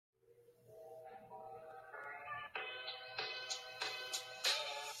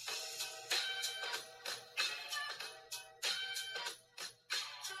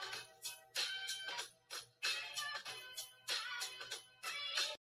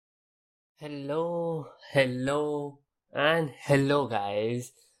Hello,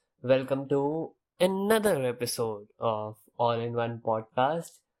 guys. Welcome to another episode of All in One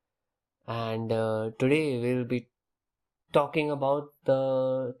podcast. And today we'll be talking about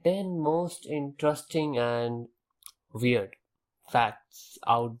the 10 most interesting and weird facts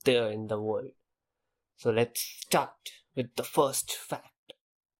out there in the world. So let's start with the first fact.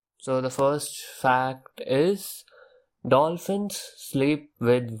 So the first fact is dolphins sleep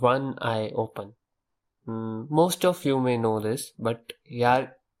with one eye open. Most of you may no this but यार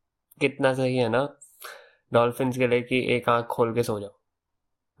कितना सही है ना dolphins के लिए कि एक आंख खोल के सो जाओ।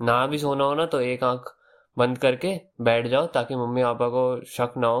 ना भी सोना हो ना तो एक आंख बंद करके बैठ जाओ ताकि मम्मी पापा को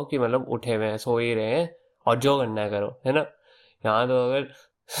शक ना हो कि मतलब उठे हुए हैं, सो ही रहे हैं और जो करना है करो, है ना। यहाँ तो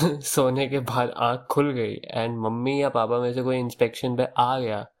अगर सोने के बाद आंख खुल गई एंड मम्मी या पापा में से कोई इंस्पेक्शन पे आ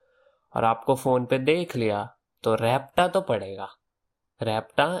गया और आपको फोन पे देख लिया तो रैप्टा तो पड़ेगा।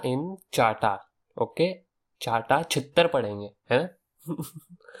 रैप्टा इन चाटा। ओके, चाटा छित्तर पड़ेंगे, है ना।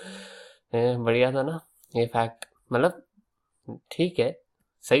 बढ़िया था ना ये फैक्ट, मतलब ठीक है,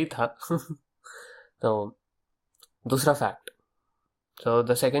 सही था। तो दूसरा fact, so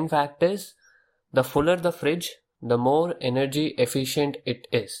the second fact is the Fuller the fridge the more energy efficient it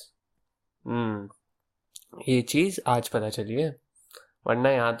is. ये चीज आज पता चली है,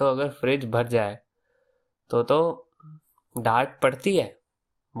 वरना यहाँ तो अगर फ्रिज भर जाए तो डांट पड़ती है,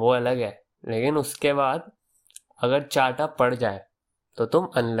 वो अलग है, लेकिन उसके बाद अगर चाटा पड़ जाए तो तुम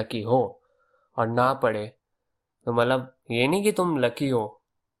अनलकी हो, और ना पड़े तो मतलब ये नहीं कि तुम लकी हो।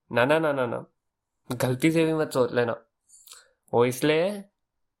 ना ना ना ना ना, गलती से भी मत सोच लेना। वो इसलिए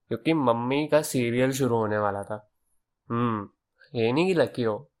क्योंकि मम्मी का सीरियल शुरू होने वाला था। ये नहीं कि लकी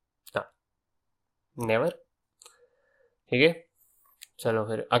हो ना, नेवर। ठीक है, चलो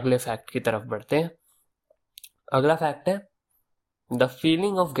फिर अगले फैक्ट की तरफ बढ़ते हैं। अगला फैक्ट है the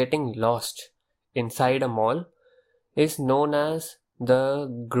feeling of getting lost inside a mall is known as the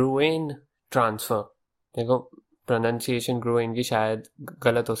Gruen transfer। देखो प्रोनाउंसिएशन ग्रुएन की शायद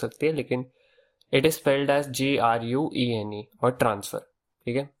गलत हो सकती है, लेकिन it is spelled as GRUENE और ट्रांसफर।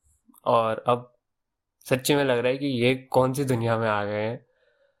 ठीक है, और अब सच्ची में लग रहा है कि ये कौन सी दुनिया में आ गए हैं,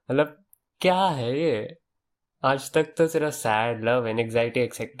 मतलब क्या है ये। आज तक तो सिर्फ सैड, लव, एंग्जाइटी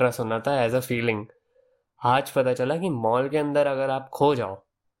एक्सेट्रा सुना था एज अ फीलिंग। आज पता चला कि मॉल के अंदर अगर आप खो जाओ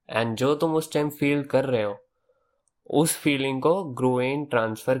एंड जो तुम उस टाइम फील कर रहे हो उस फीलिंग को ग्रुएन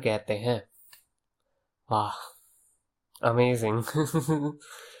ट्रांसफर कहते हैं। वाह, अमेजिंग।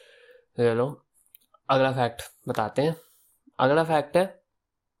 चलो अगला फैक्ट बताते हैं। अगला फैक्ट है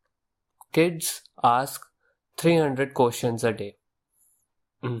kids ask 300 questions a day.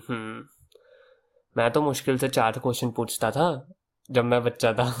 मैं तो मुश्किल से 4 क्वेश्चन पूछता था जब मैं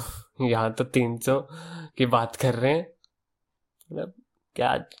बच्चा था। यहाँ तो 300 की बात कर रहे हैं, मतलब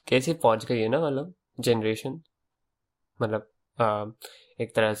क्या कैसे पहुंच गई है ना, मतलब जनरेशन, मतलब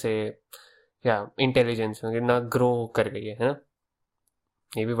एक तरह से क्या इंटेलिजेंस में कितना ग्रो कर गई है ना।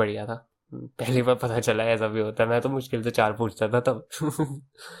 ये भी बढ़िया था, पहली बार पता चला ऐसा भी होता है। मैं तो मुश्किल से 4 पूछता था तब।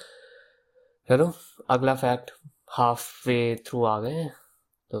 चलो अगला फैक्ट, हाफ वे थ्रू आ गए हैं,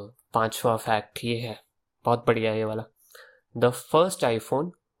 तो 5वां फैक्ट ये है, बहुत बढ़िया ये वाला। The first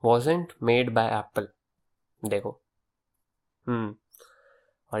iPhone wasn't made by Apple. देखो,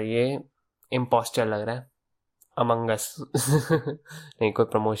 और ये इम्पोस्टर लग रहा है, अमंग अस। नहीं, कोई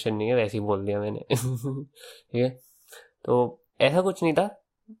प्रमोशन नहीं है, वैसे ही बोल दिया मैंने। ठीक है, तो ऐसा कुछ नहीं था।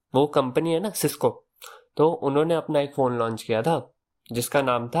 वो कंपनी है ना सिस्को, तो उन्होंने अपना एक फ़ोन लॉन्च किया था जिसका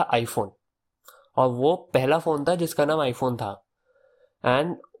नाम था आईफोन, और वो पहला फ़ोन था जिसका नाम आईफोन था।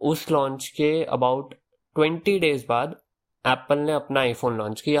 एंड उस लॉन्च के अबाउट 20 डेज बाद एप्पल ने अपना आईफोन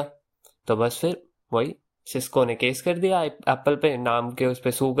लॉन्च किया। तो बस फिर वही सिस्को ने केस कर दिया एप्पल पे, नाम के उस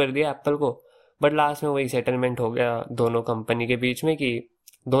पर सू कर दिया एप्पल को। बट लास्ट में वही सेटलमेंट हो गया दोनों कंपनी के बीच में कि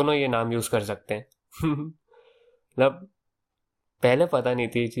दोनों ये नाम यूज कर सकते हैं। मतलब पहले पता नहीं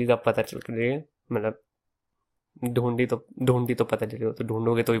थी ये चीज, अब पता चल रही है। मतलब ढूंढी तो पता चलेगा, तो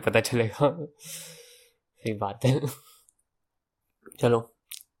ढूंढोगे तो ही पता चलेगा। सही बात है। चलो,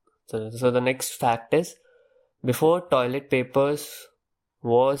 so the next fact is before toilet papers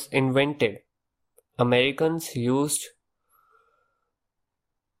was invented, Americans used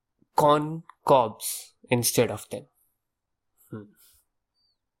corn cobs instead of them।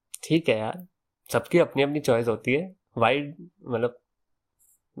 ठीक है यार, सबकी अपनी अपनी चॉइस होती है। वाइड मतलब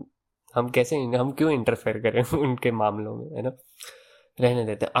हम क्यों इंटरफेयर करें उनके मामलों में, है ना। रहने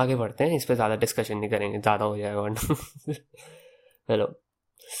देते हैं, आगे बढ़ते हैं, इस पे ज़्यादा डिस्कशन नहीं करेंगे, ज़्यादा हो जाएगा वरना। चलो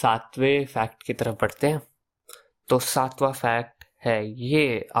 7वें फैक्ट की तरफ बढ़ते हैं। तो 7वां फैक्ट है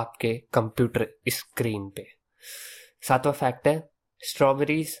ये आपके कंप्यूटर स्क्रीन पे। 7वां फैक्ट है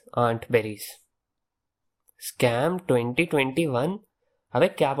स्ट्रॉबेरीज आंट बेरीज। स्कैम 2021। अबे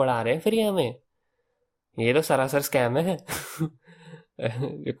क्या पढ़ा रहे हैं फिर ये हमें? ये तो सरासर स्कैम है।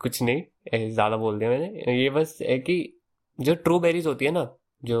 कुछ नहीं, ज्यादा बोल दिया मैंने। ये बस है कि जो ट्रू बेरीज होती है ना,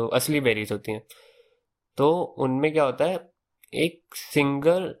 जो असली बेरीज होती हैं, तो उनमें क्या होता है, एक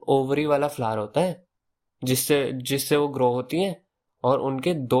सिंगल ओवरी वाला फ्लावर होता है जिससे जिससे वो ग्रो होती हैं, और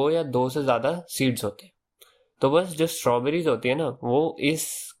उनके दो या दो से ज्यादा सीड्स होते हैं। तो बस जो स्ट्रॉबेरीज होती है ना, वो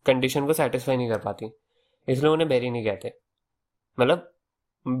इस कंडीशन को सेटिस्फाई नहीं कर पाती, इसलिए उन्हें बेरी नहीं कहते। मतलब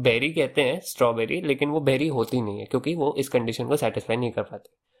बेरी कहते हैं स्ट्रॉबेरी, लेकिन वो बेरी होती नहीं है क्योंकि वो इस कंडीशन को सेटिस्फाई नहीं कर पाती।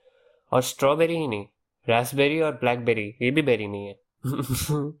 और स्ट्रॉबेरी ही नहीं, रास्पबेरी और ब्लैकबेरी ये भी बेरी नहीं है।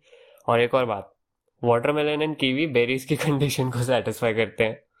 और एक और बात, वाटरमेलन एंड कीवी बेरीज की कंडीशन को सेटिस्फाई करते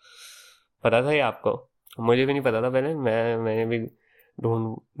हैं। पता था ये आपको? मुझे भी नहीं पता था पहले। मैंने भी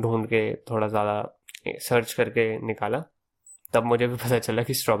ढूंढ ढूंढ के थोड़ा ज़्यादा सर्च करके निकाला, तब मुझे भी पता चला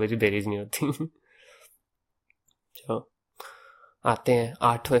कि स्ट्रॉबेरी बेरीज नहीं होती। चलो आते हैं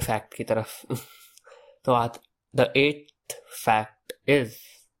 8वें फैक्ट की तरफ। तो the 8th fact is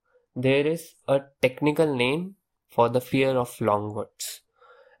there is a technical name for the fear of long words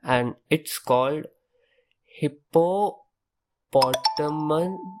and it's called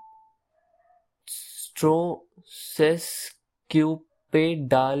हिप्पोपोटामन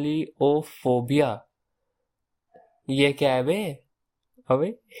स्ट्रोसेस्क्यूपेडालियोफोबिया। ये क्या है बे?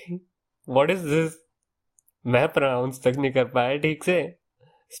 अबे व्हाट इज दिस? मैं प्रोनाउंस तक नहीं कर पाया ठीक से।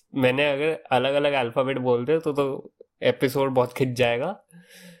 मैंने अगर अलग अलग अल्फाबेट बोलते तो एपिसोड बहुत खिंच जाएगा,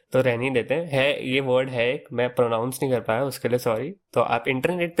 तो रहने ही देते हैं। है ये वर्ड है एक, मैं प्रोनाउंस नहीं कर पाया, उसके लिए सॉरी। तो आप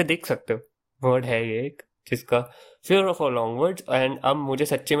इंटरनेट पे देख सकते हो, वर्ड है ये एक जिसका fear of long words. And अब मुझे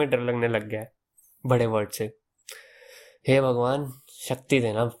सच्चे में डर लगने लग गया है बड़े वर्ड से। हे भगवान शक्ति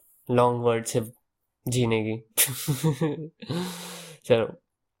देना लॉन्ग वर्ड से जीने की। चलो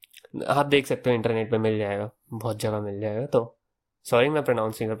आप देख सकते हो, इंटरनेट पे मिल जाएगा, बहुत जगह मिल जाएगा। तो सॉरी मैं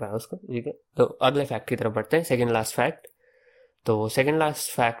प्रोनाउंस नहीं कर पाया उसको, ठीक है। तो अगले फैक्ट की तरफ बढ़ते हैं, सेकंड लास्ट फैक्ट। तो सेकंड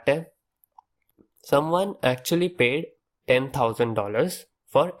लास्ट फैक्ट है, someone actually paid $10,000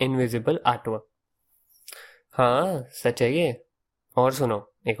 for invisible artwork. हाँ सच है ये। और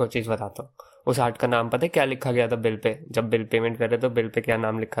सुनो, एक और चीज बताता हूँ। उस आर्ट का नाम पता है क्या लिखा गया था बिल पे? जब बिल पेमेंट करे तो बिल पे क्या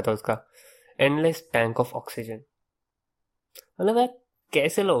नाम लिखा था उसका? Endless tank of oxygen. मतलब यार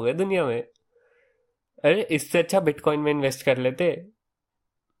कैसे लोग हैं दुनिया में? अरे इससे अच्छा बिटकॉइन में इन्वेस्ट कर लेते।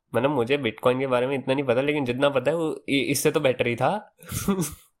 मतलब मुझे बिटकॉइन के बारे में इतना नहीं पता, लेकिन जितना पता है वो इससे तो बेटर ही था।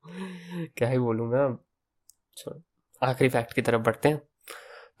 क्या ही बोलूँ मैं अब। चलो आखिरी फैक्ट की तरफ बढ़ते हैं।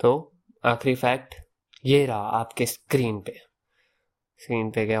 तो आखिरी फैक्ट ये रहा आपके स्क्रीन पे।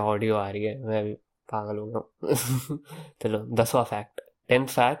 स्क्रीन पे क्या ऑडियो आ रही है, मैं भी पागल हो गया। चलो 10वां fact, 10th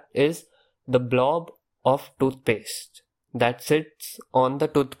fact is the blob of toothpaste that sits on the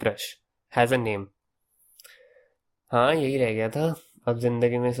toothbrush has a name. हाँ यही रह गया था अब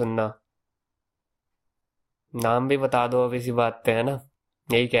जिंदगी में सुनना। नाम भी बता दो अब इसी बात पे, है ना?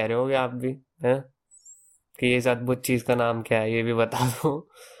 यही कह रहे होगे आप भी, है कि इस अद्भुत चीज का नाम क्या है, ये भी बता दो।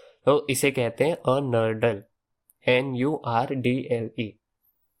 तो इसे कहते हैं अ नर्डल, NURDLE।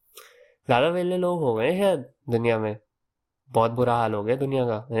 ज्यादा वेले लोग हो गए शायद दुनिया में, बहुत बुरा हाल हो गया दुनिया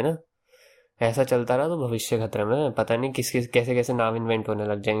का, है ना? ऐसा चलता रहा तो भविष्य खतरे में। पता नहीं किस किस कैसे कैसे नाम इन्वेंट होने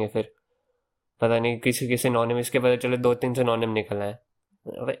लग जाएंगे फिर। पता नहीं किसी किसी नॉनिम, इसके पता चले 2-3 से नॉनिम निकलना है।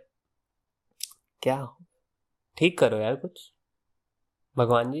 अबे क्या, ठीक करो यार कुछ,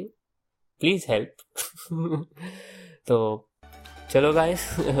 भगवान जी प्लीज हेल्प। तो चलो guys,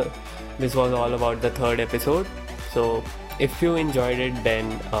 this was all about the third episode. So if you enjoyed it,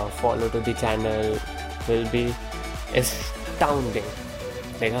 then follow to the channel will be astounding.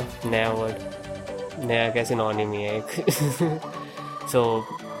 देखा नया वर्ड, नया कैसे नॉनिम ही है एक। So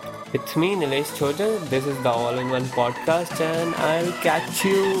it's me Nilesh Choja. This is the all-in-one podcast, and I'll catch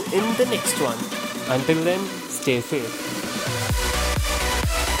you in the next one. Until then, stay safe.